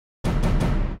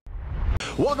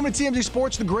Welcome to TMZ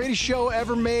Sports, the greatest show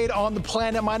ever made on the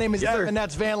planet. My name is Evan,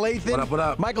 that's Van Lathan. What up, what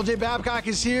up? Michael J. Babcock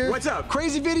is here. What's up?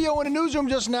 Crazy video in the newsroom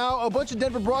just now. A bunch of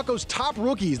Denver Broncos top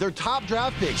rookies, their top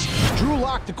draft picks. Drew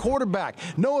Lock, the quarterback.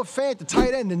 Noah Fant, the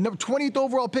tight end, the 20th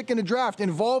overall pick in the draft,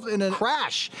 involved in a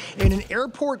crash, in an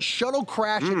airport shuttle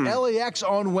crash in LAX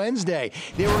on Wednesday.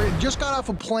 They just got off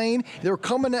a plane. They were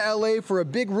coming to LA for a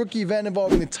big rookie event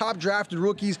involving the top drafted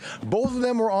rookies. Both of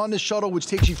them were on the shuttle, which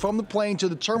takes you from the plane to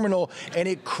the terminal, and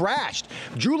it crashed.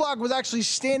 Drew Lock was actually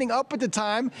standing up at the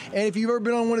time, and if you've ever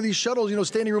been on one of these shuttles, you know,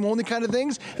 standing room only kind of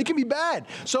things, it can be bad.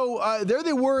 So there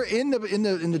they were in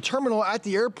the terminal at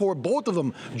the airport, both of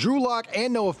them, Drew Lock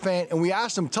and Noah Fant, and we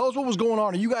asked them, tell us what was going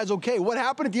on. Are you guys okay? What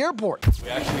happened at the airport? We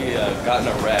actually got in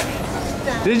a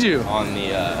wreck. Did you? On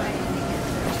the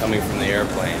coming from the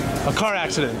airplane. A car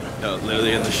accident? No,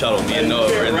 literally in the shuttle. Me and Noah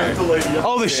were in there.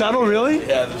 Oh, the shuttle, really?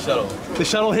 Yeah, the shuttle. The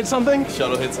shuttle hit something? The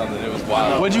shuttle hit something. It was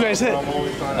wild. What'd you guys hit?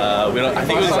 I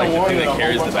think it was like the thing that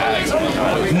carries the bags.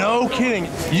 No kidding.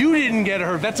 You didn't get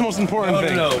hurt. That's the most important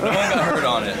thing. No one got hurt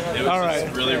on it. It was All just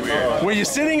right. really weird. Were you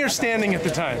sitting or standing at the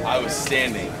time? I was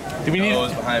standing. Did we need? Noah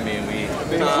was behind me, and we.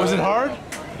 Was it hard?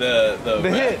 The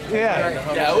hit, yeah.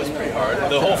 Yeah, it was pretty hard.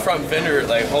 The whole front fender,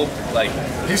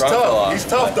 He's tough. He's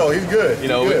tough though. He's good. You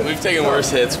know, we've taken worse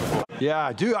hits before.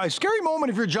 Yeah, dude, a scary moment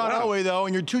if you're John Elway, though,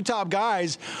 and your two top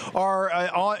guys are,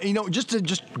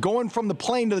 just going from the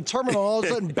plane to the terminal, all of a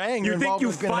sudden, bang, You you're think involved you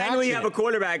in an finally accident. have a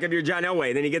quarterback if you're John Elway,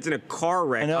 and then he gets in a car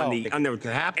wreck on the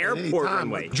airport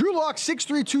runway. Drew Lock,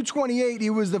 6'3", 228. He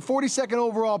was the 42nd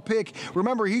overall pick.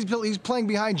 Remember, he's playing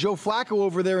behind Joe Flacco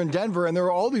over there in Denver, and there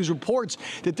are all these reports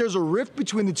that there's a rift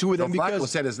between the two of them Flacco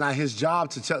because said it's not his job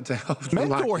to help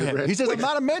mentor him. He says, I'm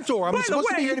not a mentor. I'm By the supposed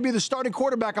to be way- here to be the starting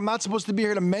quarterback. I'm not supposed to be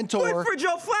here to mentor. Good for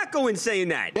Joe Flacco in saying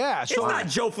that. Yeah, It's so- not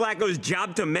Joe Flacco's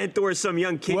job to mentor some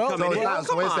young kid Well, coming in.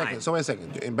 So Come wait on. a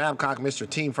second. In Babcock, Mr.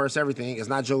 Team First Everything, it's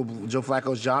not Joe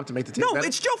Flacco's job to make the team No, better?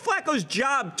 it's Joe Flacco's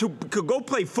job to go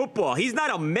play football. He's not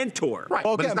a mentor. Right,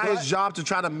 Okay, but it's not but his job to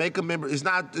try to make a member. It's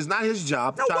not his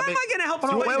job. No, to try why to am make, I gonna help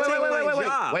Hold on, somebody take my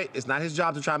job? Wait, it's not his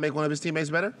job to try to make one of his teammates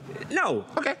better? No.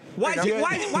 Okay. Why am I going to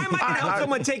help All right.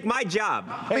 someone take my job?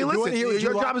 I mean, you wanna listen, hear what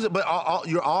your Drew job is, but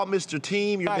you're all Mr.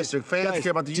 Team, you're Mr. Fans, Guys,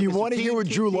 care about the do you Mr. want to hear Team, what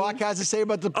team, Drew team? Lock has to say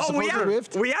about the Oh, supposed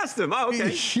rift? we asked him. Oh, okay.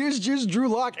 Here's Drew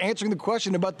Lock answering the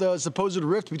question about the supposed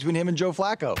rift between him and Joe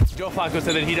Flacco. Joe Flacco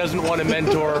said that he doesn't want to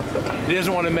mentor. He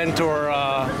doesn't want to mentor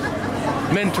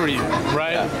you,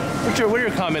 right? Yeah. What are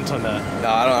your comments on that? No,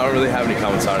 I don't really have any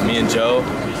comments on it. Me and Joe,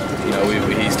 you know,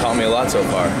 he's taught me a lot so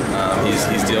far.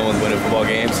 He's dealing with winning football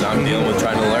games, and I'm dealing with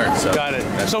trying to learn. So Got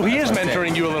it. So he is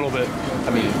mentoring you a little bit. I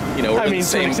mean, you know, we're in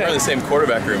the same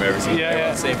quarterback room every single day,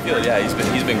 on the same field. Yeah,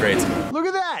 he's been great to me. Look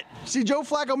at that. See, Joe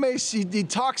Flacco he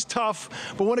talks tough,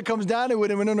 but when it comes down to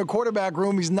it, when in a quarterback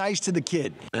room, he's nice to the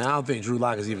kid. And I don't think Drew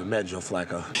Lock has even met Joe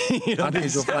Flacco. I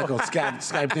think Joe Flacco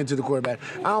Skyped into the quarterback.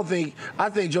 I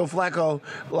think Joe Flacco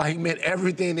meant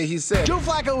everything that he said. Joe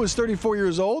Flacco is 34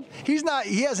 years old. He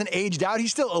hasn't aged out.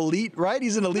 He's still elite, right?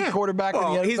 He's an elite quarterback in the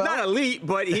NFL. He's not elite,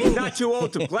 but he's not too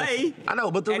old to play. I know,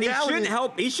 but the reality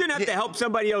he shouldn't have to help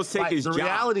somebody else take his job. The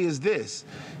reality is this.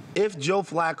 If Joe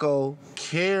Flacco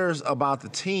cares about the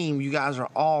team, you guys are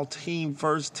all team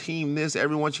first, team this.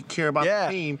 Everyone should care about the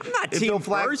team. I'm not team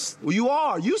first. Well, you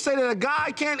are. You say that a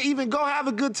guy can't even go have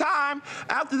a good time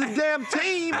after the damn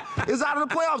team is out of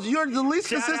the playoffs. You're the least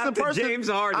consistent person James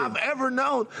Harden. I've ever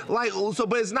known.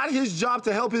 But it's not his job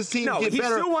to help his team get better. No, he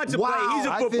still wants to play. He's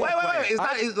a football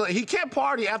player. Wait. He can't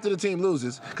party after the team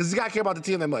loses because he's got to care about the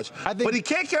team that much. But he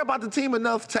can't care about the team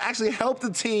enough to actually help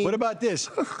the team. What about this?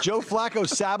 Joe Flacco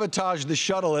sabotaged the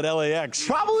shuttle at LAX.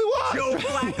 Probably was. Joe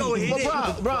Flacco hit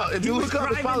it. Bro, if you look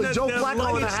up, it's probably Joe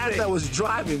Flacco in a hat that was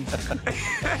driving.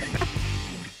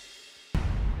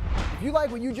 If you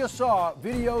like what you just saw,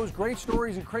 videos, great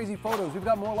stories, and crazy photos, we've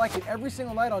got more like it every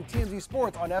single night on TMZ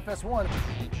Sports on FS1.